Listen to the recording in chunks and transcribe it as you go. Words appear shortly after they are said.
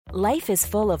Life is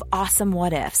full of awesome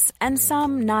what-ifs, and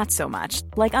some not so much,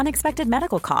 like unexpected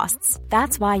medical costs.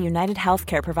 That's why United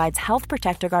Healthcare provides Health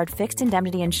Protector Guard fixed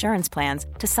indemnity insurance plans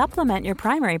to supplement your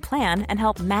primary plan and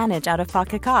help manage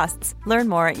out-of-pocket costs. Learn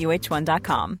more at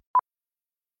uh1.com.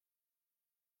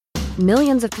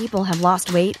 Millions of people have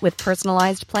lost weight with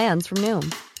personalized plans from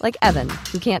Noom. Like Evan,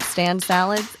 who can't stand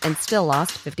salads and still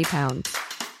lost 50 pounds.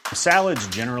 Salads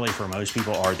generally for most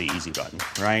people are the easy button,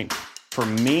 right? For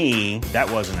me,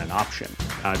 that wasn't an option.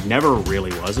 I never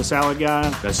really was a salad guy.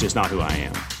 That's just not who I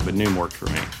am. But Noom worked for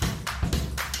me.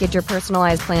 Get your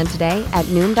personalized plan today at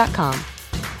Noom.com.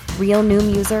 Real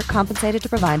Noom user compensated to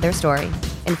provide their story.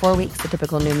 In 4 weeks, the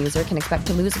typical Noom user can expect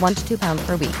to lose 1 to 2 pounds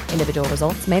per week. Individual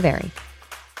results may vary.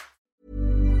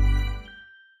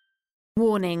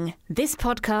 Warning: this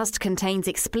podcast contains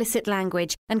explicit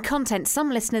language and content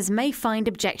some listeners may find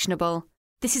objectionable.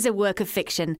 This is a work of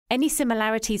fiction. Any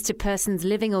similarities to persons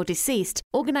living or deceased,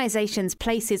 organisations,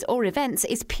 places or events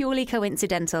is purely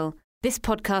coincidental. This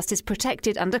podcast is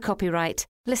protected under copyright.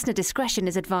 Listener discretion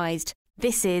is advised.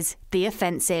 This is The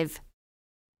Offensive.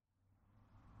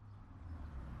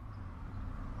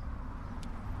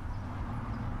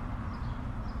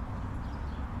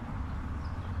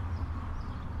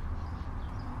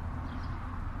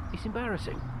 It's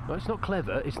embarrassing. No, it's not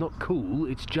clever, it's not cool,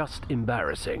 it's just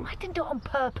embarrassing. I didn't do it on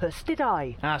purpose, did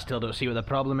I? I still don't see what the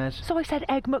problem is. So I said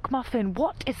Egg McMuffin.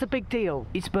 What is the big deal?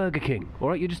 It's Burger King,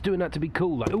 alright? You're just doing that to be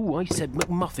cool. Like, oh, I said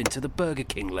McMuffin to the Burger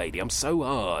King lady. I'm so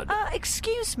hard.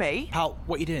 Excuse me? Pal,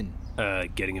 what you doing?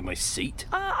 Getting in my seat?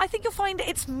 I think you'll find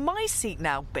it's my seat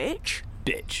now, bitch.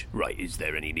 Bitch. Right, is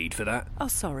there any need for that? Oh,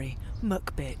 sorry.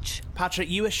 Muck bitch. Patrick,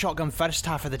 you was shotgun first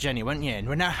half of the journey, weren't you? And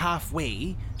we're now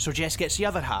halfway, so Jess gets the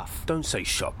other half. Don't say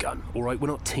shotgun, alright? We're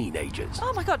not teenagers.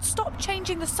 Oh my god, stop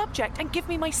changing the subject and give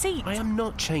me my seat. I am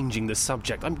not changing the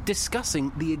subject. I'm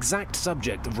discussing the exact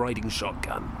subject of riding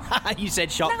shotgun. You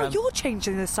said shotgun. Now you're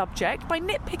changing the subject by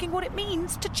nitpicking what it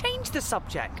means to change the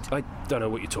subject. I don't know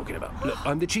what you're talking about. Look,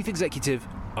 I'm the chief executive.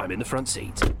 I'm in the front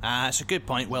seat. It's a good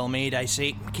point, well made, I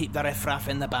say. Keep the riffraff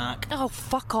in the back. Oh,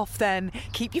 fuck off then.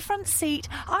 Keep your front seat.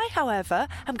 I, however,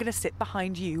 am going to sit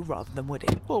behind you rather than Woody.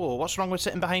 Oh, what's wrong with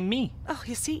sitting behind me? Oh,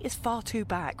 your seat is far too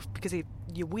back because of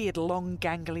your weird, long,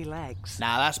 gangly legs.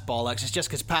 Nah, that's bollocks. It's just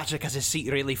because Patrick has his seat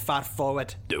really far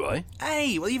forward. Do I?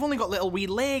 Aye, well, you've only got little wee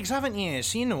legs, haven't you?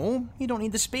 So, you don't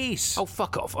need the space. Oh,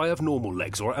 fuck off. I have normal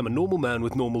legs, alright? I'm a normal man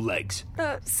with normal legs.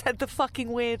 Said the fucking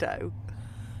weirdo.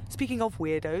 Speaking of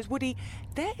weirdos, Woody,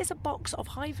 there is a box of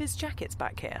high-vis jackets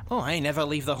back here. Oh, I never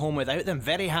leave the home without them.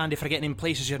 Very handy for getting in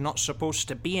places you're not supposed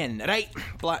to be in. Right,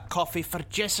 black coffee for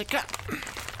Jessica.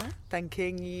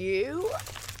 Thanking you.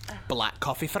 Black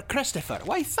coffee for Christopher.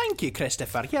 Why, thank you,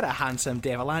 Christopher. You're a handsome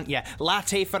devil, aren't you?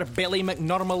 Latte for Billy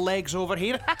McNormal Legs over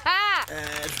here.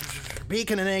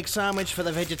 Bacon and egg sandwich for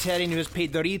the vegetarian who has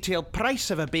paid the retail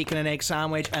price of a bacon and egg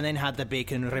sandwich and then had the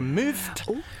bacon removed.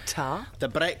 Oh, ta. The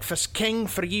breakfast king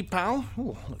for you, pal.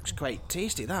 Oh, looks quite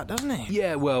tasty, that, doesn't it?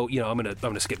 Yeah, well, I'm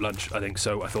gonna skip lunch, I think,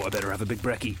 so I thought I'd better have a big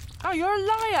brekkie. Oh, you're a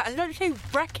liar, and don't say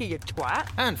brekkie, you twat.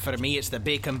 And for me, it's the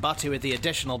bacon butty with the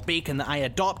additional bacon that I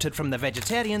adopted from the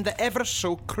vegetarian that ever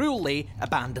so cruelly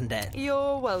abandoned it.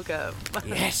 You're welcome.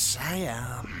 Yes, I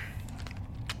am.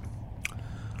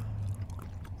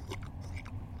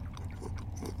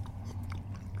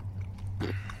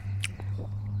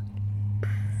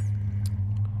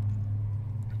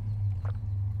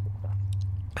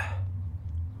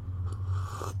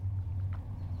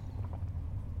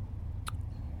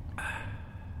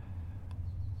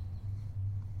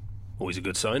 Always a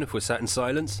good sign if we're sat in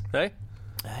silence, eh?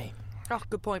 Aye. Oh,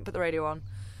 good point. Put the radio on.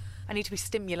 I need to be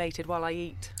stimulated while I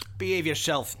eat. Behave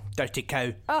yourself, dirty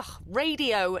cow. Ugh,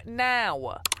 radio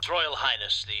now. His Royal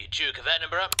Highness the Duke of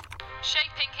Edinburgh.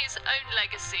 Shaping his own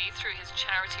legacy through his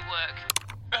charity work.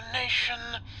 A nation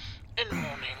in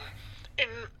mourning, in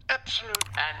absolute...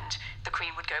 And the Queen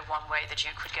would go one way, the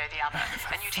Duke would go the other.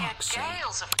 And you'd hear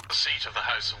gales of... The seat of the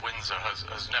House of Windsor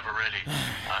has never really,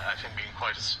 I think, been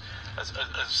quite as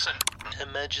Her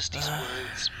Majesty's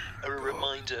words are a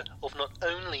reminder of not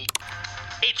only...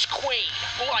 It's Queen,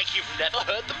 like you've never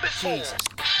heard them before. Jesus.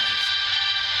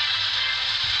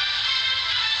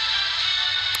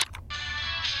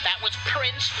 That was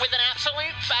Prince with an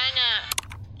absolute banger.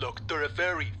 Look, they're a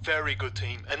very, very good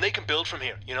team, and they can build from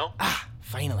here, you know?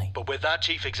 Finally. But with that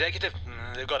chief executive,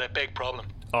 they've got a big problem.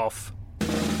 Off.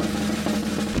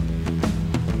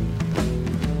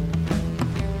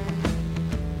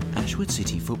 Ashwood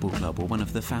City Football Club were one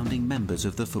of the founding members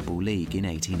of the Football League in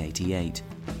 1888.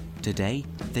 Today,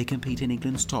 they compete in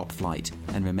England's top flight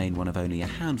and remain one of only a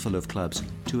handful of clubs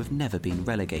to have never been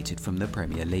relegated from the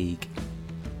Premier League.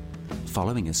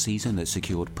 Following a season that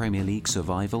secured Premier League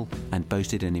survival and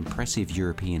boasted an impressive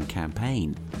European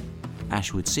campaign,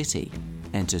 Ashwood City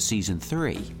enter Season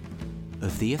 3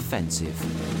 of The Offensive.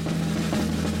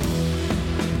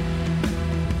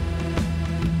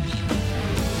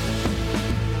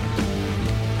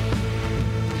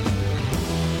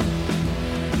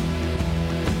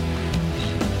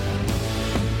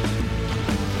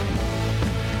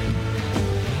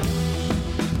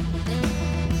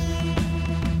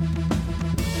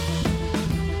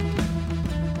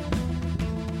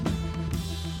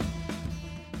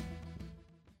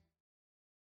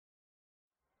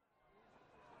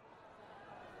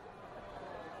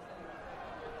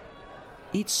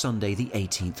 It's Sunday the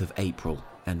 18th of April,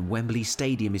 and Wembley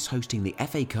Stadium is hosting the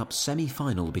FA Cup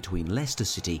semi-final between Leicester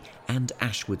City and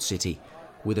Ashwood City,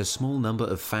 with a small number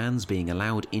of fans being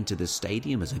allowed into the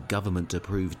stadium as a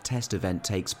government-approved test event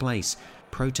takes place.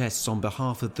 Protests on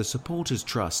behalf of the Supporters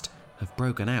Trust have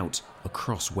broken out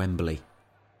across Wembley.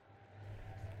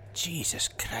 Jesus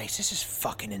Christ, this is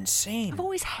fucking insane. I've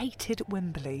always hated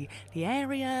Wembley. The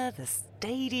area, the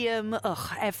stadium,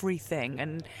 everything.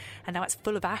 And now it's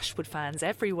full of Ashwood fans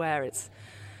everywhere. It's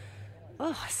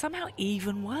somehow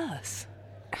even worse.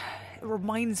 It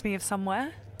reminds me of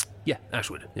somewhere. Yeah,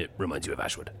 Ashwood. It reminds you of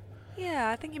Ashwood. Yeah,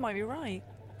 I think you might be right.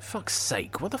 Fuck's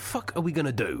sake, what the fuck are we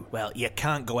gonna do? Well, you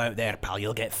can't go out there, pal.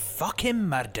 You'll get fucking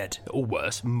murdered. Or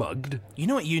worse, mugged. You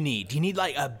know what you need? You need,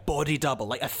 like, a body double,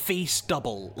 like a face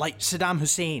double, like Saddam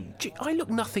Hussein. Gee, I look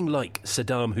nothing like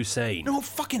Saddam Hussein. No,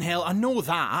 fucking hell, I know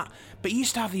that. But he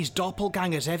used to have these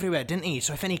doppelgangers everywhere, didn't he?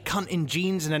 So if any cunt in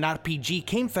jeans and an RPG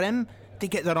came for him, they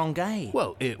get the wrong guy.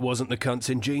 Well, it wasn't the cunts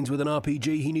in jeans with an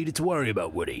RPG he needed to worry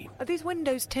about, would he? Are these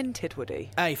windows tinted, Woody?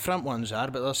 Aye, front ones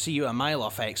are, but they'll see you a mile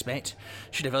off, I expect.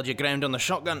 Should have held your ground on the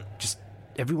shotgun. Just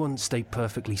everyone stay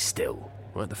perfectly still.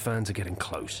 Right, the fans are getting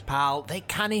close. Pal, they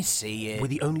can't see you. We're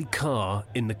the only car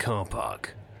in the car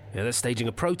park. Yeah, they're staging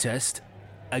a protest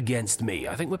against me.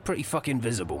 I think we're pretty fucking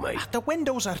visible, mate. The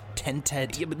windows are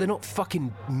tinted. Yeah, but they're not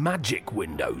fucking magic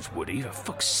windows, Woody, for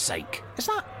fuck's sake. Is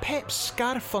that Pep's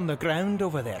scarf on the ground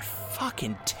over there?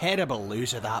 Fucking terrible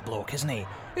loser, that bloke, isn't he?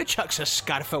 Who chucks a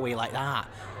scarf away like that?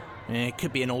 It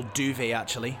could be an old duvet,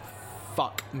 actually.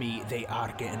 Fuck me, they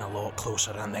are getting a lot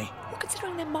closer, aren't they? Well,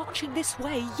 considering they're marching this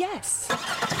way, yes.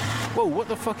 Whoa, what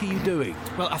the fuck are you doing?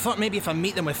 Well, I thought maybe if I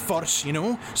meet them with force, you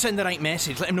know? Send the right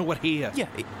message, let them know we're here. Yeah,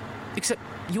 except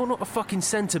you're not a fucking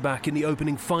centre-back in the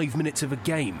opening 5 minutes of a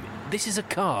game. This is a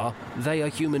car, they are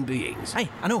human beings. Aye,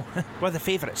 I know. We're the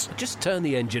favourites. Just turn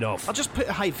the engine off. I'll just put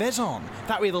a high vis on.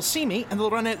 That way they'll see me and they'll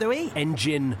run out the way.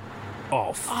 Engine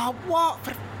off. What?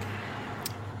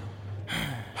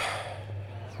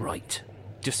 Right.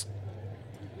 Just...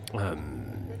 Oh,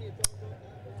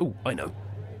 I know.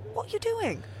 What are you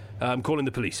doing? I'm calling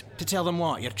the police. To tell them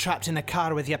what? You're trapped in a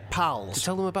car with your pals? To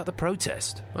tell them about the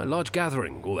protest. A large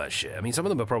gathering, all that shit. I mean, some of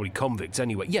them are probably convicts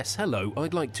anyway. Yes, hello,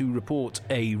 I'd like to report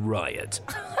a riot.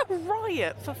 A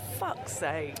riot? For fuck's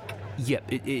sake. Yep,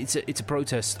 it's a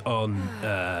protest on,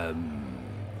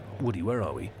 Woody, where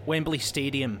are we? Wembley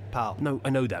Stadium, pal. No,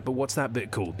 I know that, but what's that bit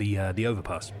called? The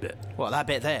overpass bit? What, that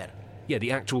bit there? Yeah,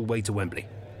 the actual way to Wembley.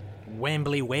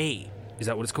 Wembley Way? Is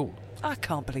that what it's called? I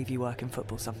can't believe you work in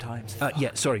football sometimes.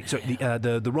 Yeah, sorry.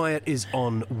 The riot is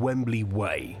on Wembley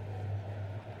Way.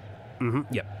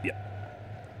 Yep.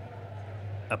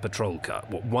 A patrol car.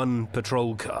 What, one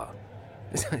patrol car?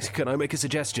 Can I make a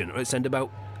suggestion? Send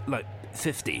about,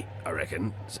 50, I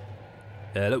reckon.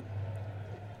 Hello?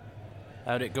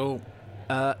 How'd it go?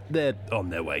 They're on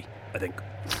their way, I think.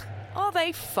 Are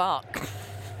they fuck?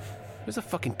 There's a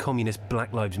fucking communist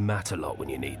Black Lives Matter lot when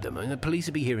you need them. I mean, the police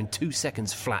would be here in 2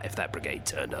 seconds flat if that brigade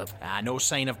turned up. No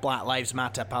sign of Black Lives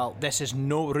Matter, pal. This is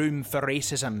no room for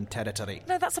racism territory.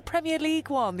 No, that's a Premier League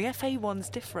one. The FA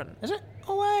one's different. Is it?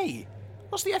 Oh, aye.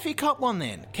 What's the FA Cup one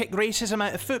then? Kick racism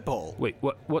out of football? Wait,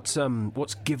 what's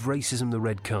give racism the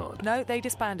red card? No, they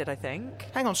disbanded, I think.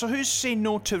 Hang on, so who's saying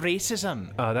no to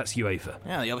racism? That's UEFA.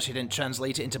 Yeah, they obviously didn't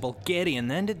translate it into Bulgarian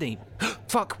then, did they?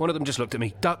 Fuck, one of them just looked at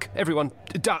me. Duck, everyone.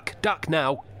 Duck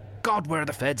now. God, where are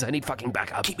the feds? I need fucking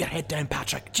backup. Keep your head down,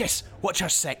 Patrick. Jess, watch your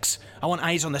six. I want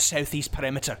eyes on the southeast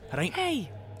perimeter, right?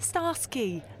 Hey,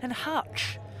 Starsky and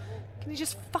Hutch. Can you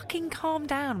just fucking calm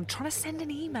down? I'm trying to send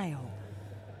an email.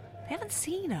 They haven't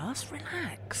seen us.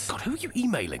 Relax. God, who are you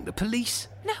emailing? The police?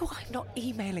 No, I'm not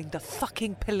emailing the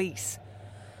fucking police.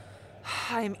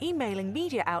 I'm emailing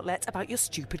media outlets about your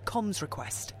stupid comms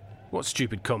request. What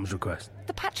stupid comms request?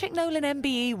 The Patrick Nolan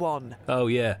MBE one. Oh,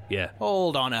 yeah.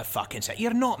 Hold on a fucking sec.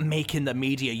 You're not making the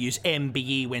media use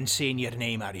MBE when saying your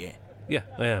name, are you? Yeah,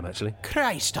 I am, actually.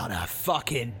 Christ on a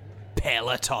fucking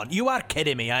Peloton. You are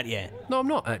kidding me, aren't you? No, I'm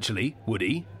not, actually,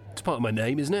 Woody. It's part of my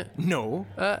name, isn't it? No.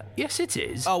 Yes, it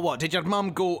is. Oh, what? Did your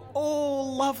mum go, oh,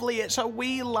 lovely, it's a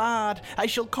wee lad. I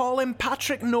shall call him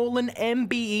Patrick Nolan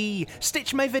MBE.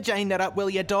 Stitch my vagina up, will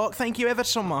you, Doc? Thank you ever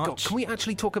so much. God, can we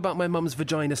actually talk about my mum's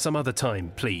vagina some other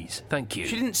time, please? Thank you.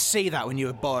 She didn't say that when you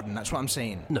were born, that's what I'm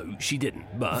saying. No, she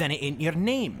didn't, but... Then it ain't your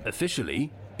name.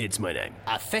 Officially, it's my name.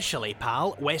 Officially,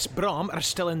 pal, West Brom are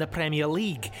still in the Premier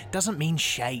League. Doesn't mean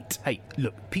shite. Hey,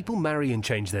 look, people marry and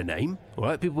change their name,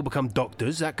 alright? People become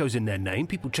doctors, that goes in their name.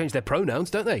 People change their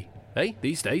pronouns, don't they? Hey,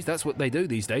 these days, that's what they do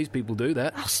these days. People do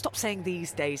that. Oh, stop saying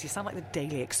these days. You sound like the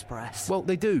Daily Express. Well,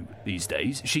 they do these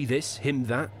days. She this, him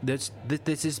that. This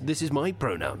is my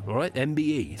pronoun, alright?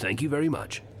 MBE, thank you very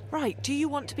much. Right, do you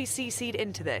want to be CC'd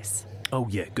into this? Oh,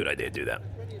 yeah, good idea, do that.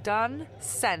 Done.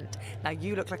 Sent. Now,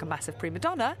 you look like a massive prima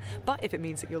donna, but if it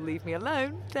means that you'll leave me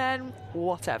alone, then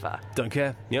whatever. Don't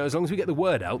care. As long as we get the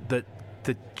word out that...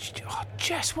 Oh,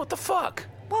 Jess, what the fuck?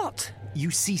 What? You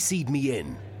CC'd me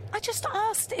in. I just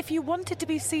asked if you wanted to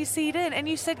be CC'd in, and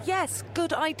you said yes,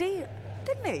 good idea.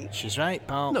 Didn't he? She's right,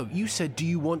 pal. No, you said, do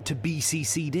you want to be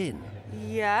CC'd in?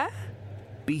 Yeah?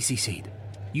 Be CC'd.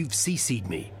 You've CC'd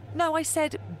me. No, I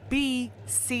said be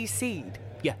CC'd.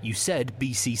 Yeah, you said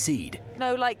be CC'd.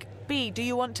 No, like, do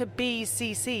you want to be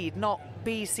CC'd, not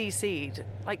be CC'd?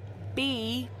 Like,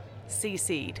 be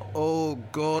CC'd. Oh,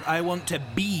 God, I want to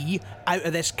be out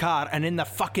of this car and in the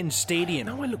fucking stadium.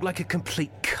 Now I look like a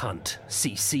complete cunt,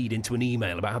 CC'd into an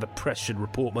email about how the press should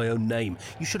report my own name.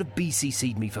 You should have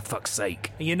BCC'd me, for fuck's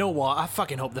sake. You know what? I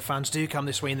fucking hope the fans do come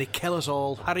this way and they kill us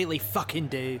all. I really fucking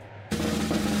do.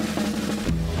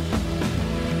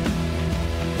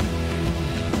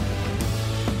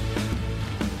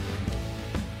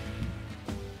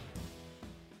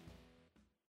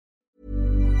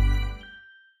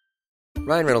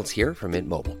 Ryan Reynolds here from Mint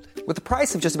Mobile. With the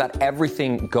price of just about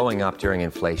everything going up during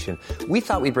inflation, we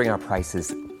thought we'd bring our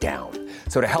prices down.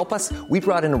 So to help us, we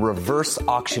brought in a reverse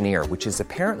auctioneer, which is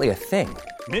apparently a thing.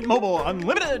 Mint Mobile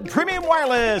Unlimited Premium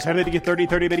Wireless. How to get 30,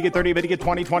 30, bit to get 30, bit to get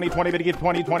 20, 20, 20, bit to get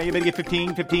 20, 20, bit to get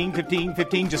 15, 15, 15,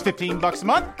 15, just $15 a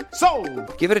month?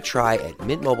 Sold! Give it a try at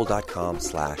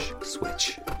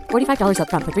mintmobile.com/switch. $45 up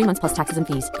front for 3 months plus taxes and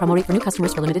fees. Promo rate for new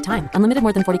customers for limited time. Unlimited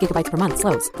more than 40 gigabytes per month.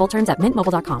 Slows full terms at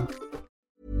mintmobile.com.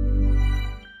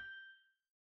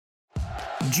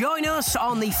 Join us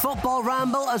on the Football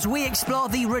Ramble as we explore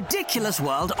the ridiculous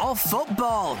world of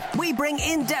football. We bring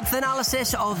in-depth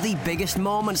analysis of the biggest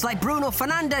moments, like Bruno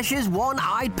Fernandes's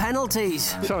one-eyed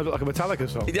penalties. It sounds like a Metallica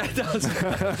song. Yeah, it does.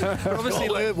 But obviously,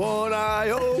 like, one eye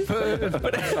open.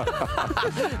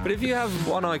 but if you have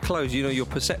one eye closed, you know your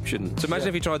perception. So imagine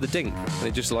if you tried the dink and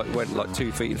it just like went like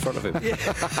 2 feet in front of him. Yeah.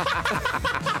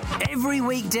 Every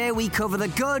weekday we cover the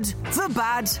good, the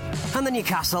bad, and the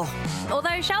Newcastle.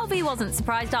 Although Shelby wasn't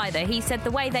surprised either. He said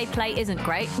the way they play isn't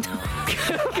great.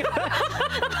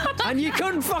 And you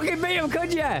couldn't fucking beat him,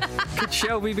 could you? Could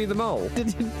Shelby be the mole?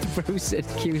 Bruce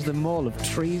accused them all of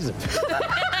treason.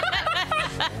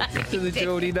 To the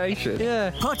Geordie nation.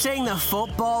 Yeah. Putting the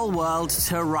football world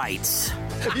to rights.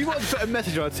 If you want to put a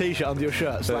message on a t-shirt under your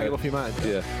shirt, slag it off your man.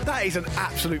 Yeah. That is an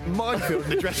absolute minefield in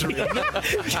the dressing room.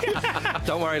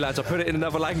 Don't worry, lads, I'll put it in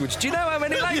another language. Do you know how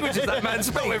many languages that man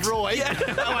speaks? With Roy. Yeah.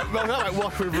 that might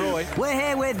wash with Roy. We're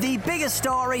here with the biggest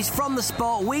stories from the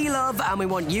sport we love, and we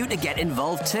want you to get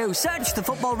involved too. Search the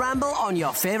Football Ramble on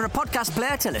your favourite podcast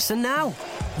player to listen now.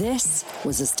 This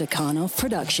was a Stakhanov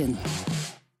production.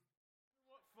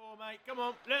 Come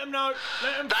on, let them know.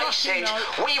 They said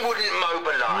we wouldn't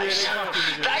mobilise.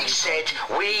 They said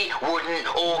we wouldn't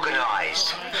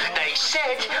organise. They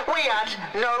said we had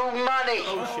no money.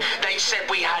 They said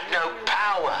we had no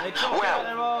power.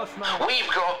 Well, we've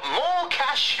got more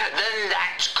cash than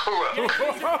that crook.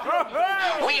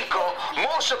 We've got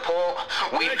more support.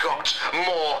 We've got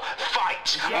more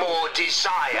fight, more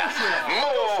desire,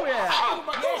 more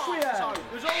hope.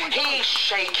 He's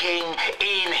shaking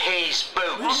in his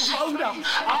boots.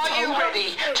 Are you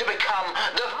ready to become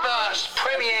the first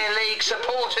Premier League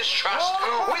Supporters Trust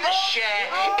with a share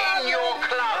in your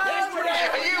club?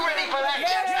 Are you ready for that?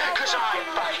 Because I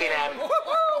fucking am.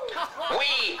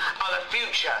 We are the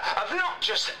future of not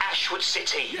just Ashwood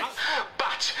City,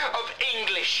 but of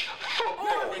English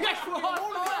football.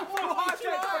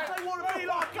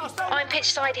 I'm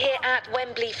pitch side here at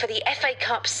Wembley for the FA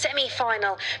Cup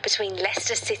semi-final between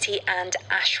Leicester City and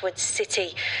Ashwood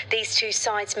City. These two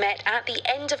sides met at the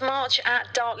end of March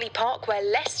at Dartley Park, where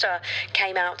Leicester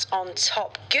came out on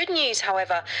top. Good news,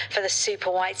 however, for the Super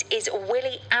Whites is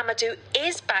Willie Amadou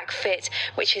is back fit,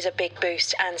 which is a big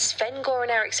boost, and Sven-Goran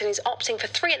Eriksson is opting for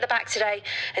three at the back today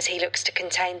as he looks to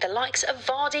contain the likes of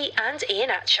Vardy and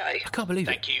Iheanacho. I can't believe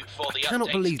it. I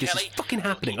cannot believe this is fucking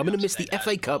happening. I'm going to miss the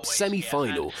FA Cup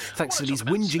semi-final thanks to these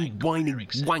whinging, whining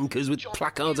wankers with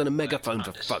placards and a megaphone,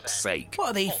 for fuck's sake.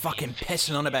 What are they fucking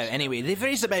pissing on about anyway? They've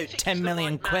raised about 10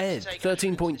 million quid.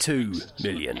 13.2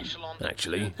 million,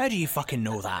 actually. How do you fucking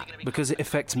know that? Because it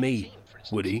affects me,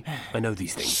 Woody. I know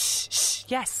these things.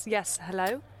 Yes,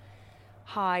 hello?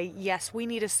 Hi, yes, we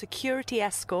need a security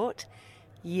escort.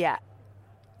 Yeah,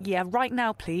 right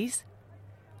now, please.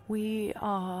 We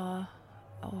are...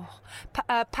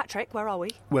 Patrick, where are we?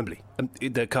 Wembley.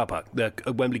 The car park. The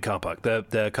Wembley car park.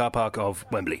 The car park of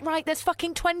Wembley. Right, there's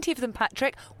fucking 20 of them,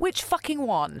 Patrick. Which fucking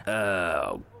one?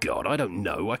 Oh, God, I don't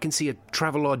know. I can see a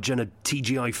Travelodge and a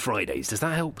TGI Fridays. Does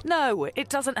that help? No, it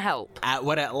doesn't help.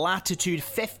 We're at latitude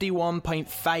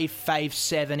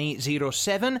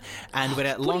 51.557807, and we're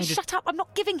at longitude... Shut up. I'm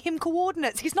not giving him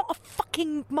coordinates. He's not a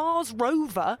fucking Mars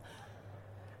rover.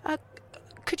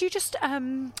 Could you just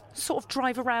sort of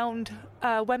drive around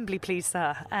Wembley, please,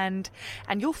 sir? And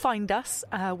you'll find us.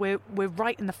 We're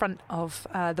right in the front of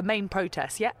the main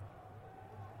protest. Yeah.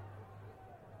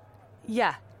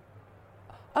 Yeah.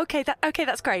 Okay,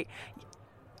 that's great.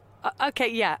 Okay,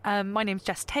 yeah. My name's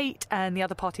Jess Tate, and the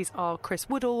other parties are Chris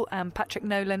Woodall and Patrick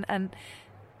Nolan. And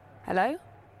hello.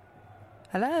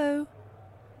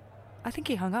 I think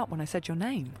he hung up when I said your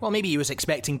name. Well, maybe he was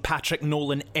expecting Patrick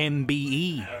Nolan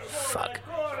MBE. Fuck.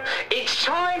 It's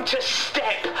time to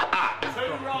step up.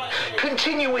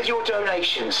 Continue with your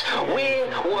donations. We're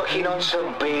working on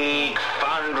some big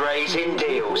fundraising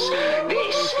deals.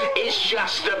 This is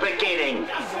just the beginning.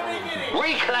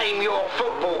 Reclaim your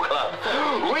football club.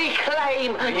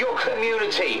 Reclaim your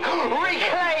community.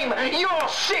 Reclaim your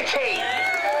city.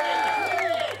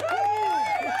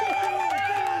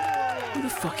 Who the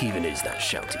fuck even is that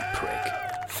shouty prick?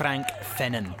 Frank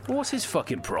Finnan. What's his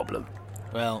fucking problem?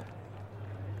 Well,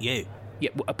 you.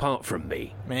 Yeah, apart from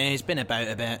me. He's been about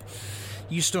a bit.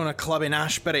 Used to own a club in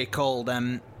Ashbury called,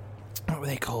 what were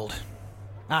they called?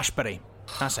 Ashbury.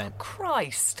 That's it.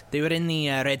 Christ. They were in the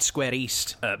Red Square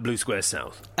East. Blue Square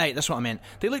South. Aye, that's what I meant.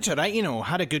 They looked alright,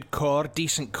 had a good core,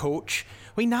 decent coach.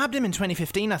 We nabbed him in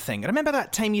 2015, I think. Remember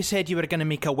that time you said you were going to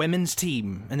make a women's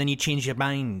team, and then you changed your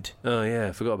mind? Oh, yeah,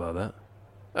 I forgot about that.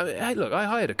 Hey, look, I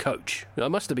hired a coach. I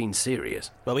must have been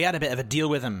serious. Well, we had a bit of a deal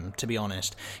with him, to be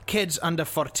honest. Kids under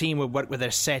 14 would work with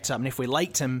their setup, and if we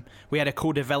liked him, we had a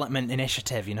co-development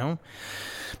initiative, But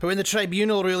when the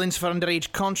tribunal rulings for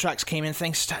underage contracts came in,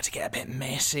 things started to get a bit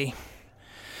messy.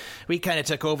 We kind of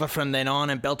took over from then on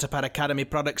and built up our academy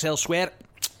products elsewhere.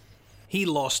 He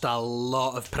lost a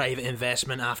lot of private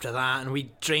investment after that, and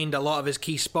we drained a lot of his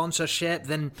key sponsorship.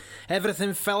 Then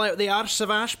everything fell out the arse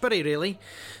of Ashbury, really.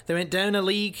 They went down a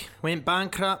league, went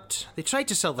bankrupt. They tried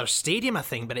to sell their stadium, I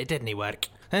think, but it didn't work.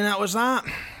 And that was that.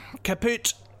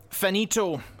 Kaput.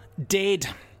 Finito. Dead.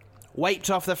 Wiped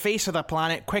off the face of the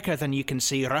planet quicker than you can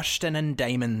see Rushton and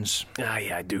diamonds. Ah,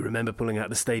 yeah, I do remember pulling out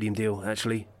the stadium deal,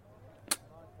 actually.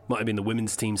 Might have been the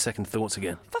women's team's second thoughts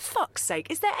again. For fuck's sake,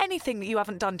 is there anything that you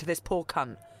haven't done to this poor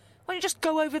cunt? Why don't you just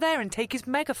go over there and take his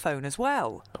megaphone as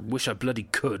well? I wish I bloody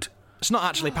could. It's not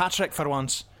actually Patrick for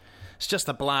once. It's just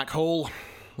a black hole.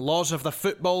 Laws of the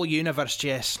football universe,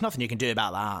 Jess. Nothing you can do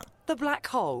about that. The black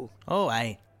hole? Oh,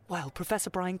 aye. Well, Professor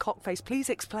Brian Cockface, please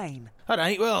explain. All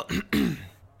right, well,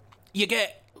 you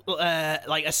get...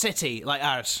 like a city like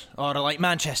ours, or like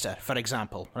Manchester, for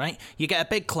example, right? You get a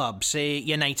big club, say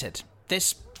United.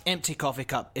 This empty coffee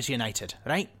cup is United,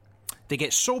 right? They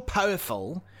get so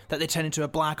powerful that they turn into a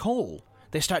black hole.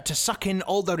 They start to suck in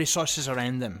all the resources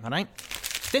around them, all right?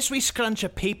 This wee scrunch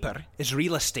of paper is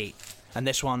real estate. And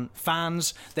this one,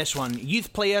 fans, this one,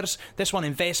 youth players, this one,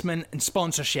 investment and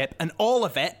sponsorship, and all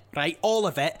of it, right, all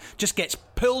of it just gets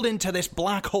pulled into this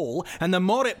black hole, and the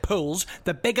more it pulls,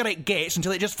 the bigger it gets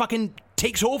until it just fucking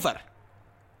takes over.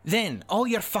 Then, all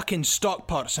your fucking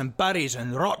Stockports and Burys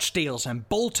and Rochdales and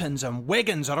Boltons and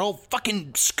Wigans are all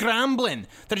fucking scrambling.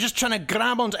 They're just trying to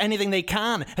grab onto anything they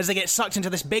can as they get sucked into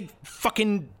this big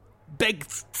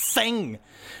thing.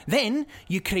 Then,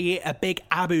 you create a big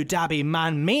Abu Dhabi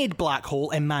man-made black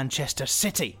hole in Manchester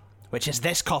City, which is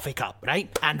this coffee cup, right?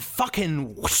 And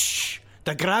fucking whoosh,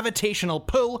 The gravitational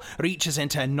pull reaches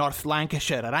into North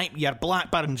Lancashire, right? Your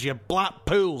Blackburns, your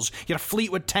Blackpools, your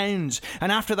Fleetwood Towns.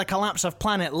 And after the collapse of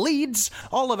planet Leeds,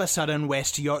 all of a sudden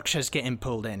West Yorkshire's getting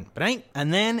pulled in, right?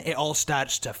 And then it all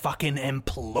starts to fucking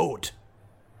implode.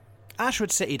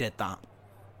 Ashwood City did that,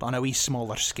 but on a wee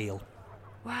smaller scale.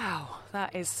 Wow,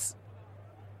 that is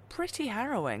pretty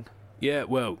harrowing. Yeah,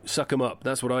 well, suck 'em up,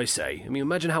 that's what I say. I mean,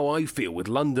 imagine how I feel with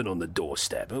London on the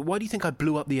doorstep. Why do you think I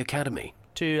blew up the academy?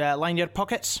 To line your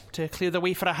pockets? To clear the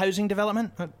way for a housing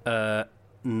development?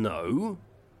 No.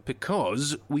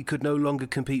 Because we could no longer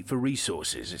compete for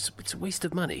resources. It's a waste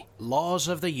of money. Laws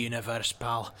of the universe,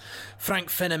 pal. Frank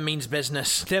Finnan means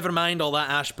business. Never mind all that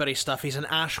Ashbury stuff, he's an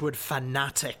Ashwood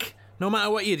fanatic. No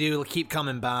matter what you do, he'll keep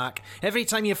coming back. Every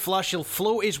time you flush, he'll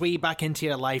float his way back into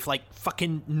your life like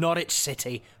fucking Norwich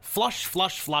City. Flush,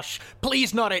 flush, flush.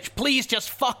 Please, Norwich, please just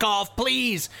fuck off,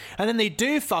 please. And then they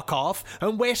do fuck off,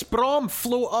 and West Brom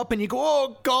float up, and you go,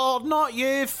 oh God, not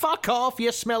you, fuck off,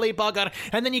 you smelly bugger.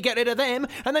 And then you get rid of them,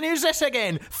 and then who's this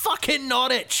again? Fucking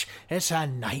Norwich. It's a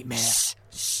nightmare.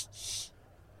 Fans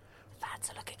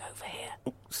are looking over here.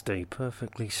 Stay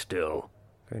perfectly still.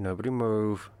 Okay, nobody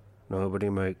move. Nobody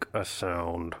make a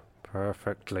sound.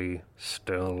 Perfectly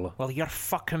still. Well, your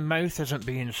fucking mouth isn't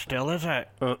being still, is it?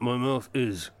 My mouth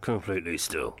is completely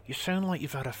still. You sound like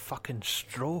you've had a fucking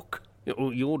stroke. Yeah,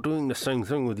 well, you're doing the same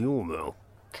thing with your mouth.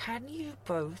 Can you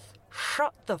both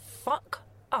shut the fuck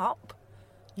up?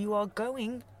 You are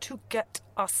going to get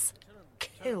us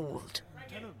killed.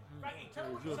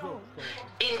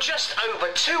 In just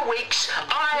over 2 weeks,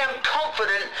 I am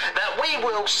confident that we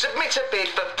will submit a bid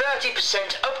for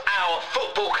 30% of our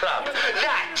football club.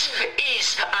 That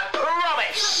is a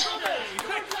promise.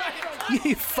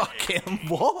 You fucking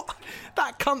what?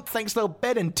 That cunt thinks they'll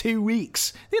bid in 2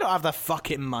 weeks. They don't have the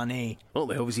fucking money. Well,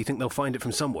 they obviously think they'll find it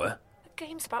from somewhere. The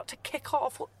game's about to kick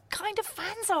off. What kind of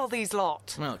fans are these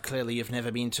lot? Well, clearly you've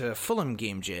never been to a Fulham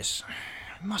game, Jess.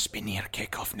 Must be near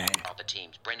kick-off now. Other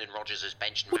teams, Brendan Rodgers has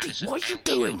benched What are you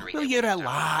doing? Will you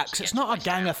relax? It's not a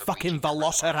gang of fucking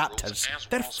velociraptors.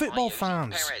 They're football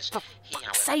fans. For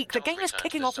fuck's sake, the game is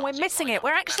kicking off and we're missing it.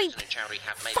 We're actually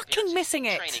fucking missing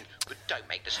it.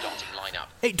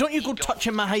 Hey, don't you go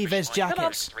touching my high-vis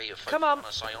jackets. Come on.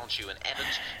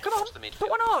 Come on, put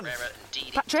one on.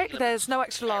 Patrick, there's no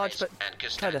extra large, but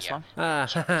try this one.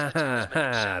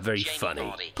 Very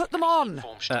funny. Put them on.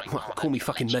 Call me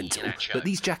fucking mental, but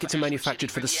these jackets are manufactured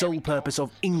for the sole purpose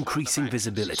of increasing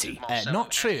visibility.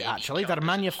 Not true, actually. They're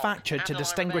manufactured to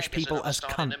distinguish people as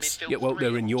cunts. Yeah, well,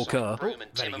 they're in your car. Oh,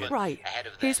 very good. Right,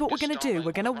 here's what we're going to do.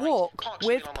 We're going to walk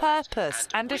with purpose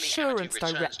and assurance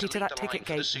directly to that ticket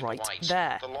gate right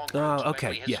there. Oh,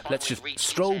 okay, yeah, let's just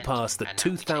stroll past the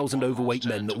 2,000 overweight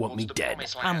men that want me dead.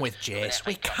 I'm with Jess.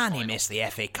 We can't miss the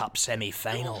FA Cup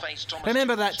semi-final.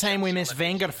 Remember that time we missed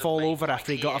Wenger fall over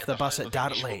after he got off the bus at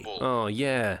Dartley? Oh,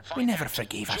 yeah. We never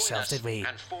forgave ourselves, did we?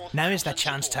 Now is the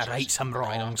chance to right some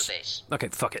wrongs. Okay,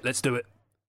 fuck it, let's do it.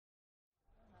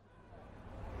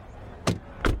 I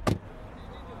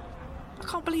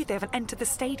can't believe they haven't entered the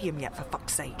stadium yet, for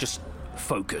fuck's sake. Just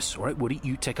focus, all right, Woody?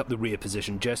 You take up the rear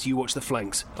position. Jess, you watch the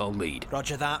flanks. I'll lead.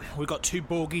 Roger that. We've got 2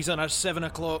 bogies on our 7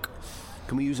 o'clock.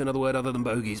 Can we use another word other than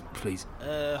bogies, please?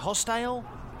 Hostile?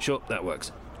 Sure, that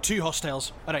works. 2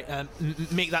 hostiles. All right,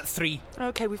 make that 3.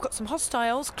 OK, we've got some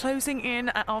hostiles closing in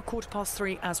at our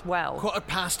 3:15 as well.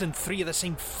 3:15 and 3 of the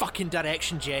same fucking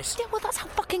direction, Jess. Yeah, well, that's how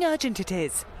fucking urgent it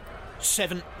is.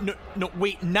 7, no,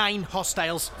 wait, 9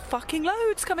 hostiles. Fucking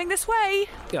loads coming this way.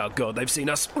 Oh, God, they've seen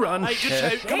us. Run. Hey, just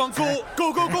shout. Come on, go.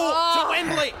 To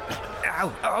Wembley.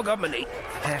 Ow, oh, God, my knee.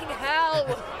 Fucking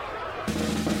hell.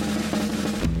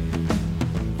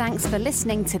 Thanks for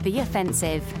listening to The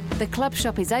Offensive. The club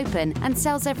shop is open and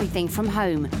sells everything from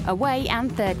home, away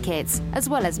and third kits, as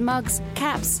well as mugs,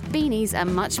 caps, beanies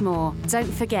and much more.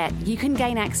 Don't forget, you can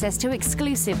gain access to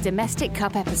exclusive Domestic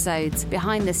Cup episodes,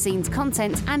 behind-the-scenes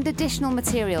content and additional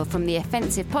material from The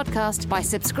Offensive podcast by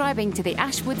subscribing to the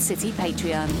Ashwood City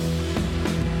Patreon.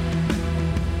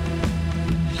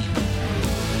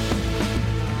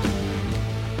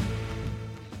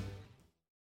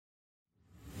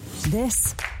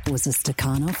 This was a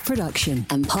Stakhanov production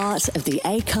and part of the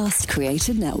Acast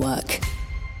Creative Network.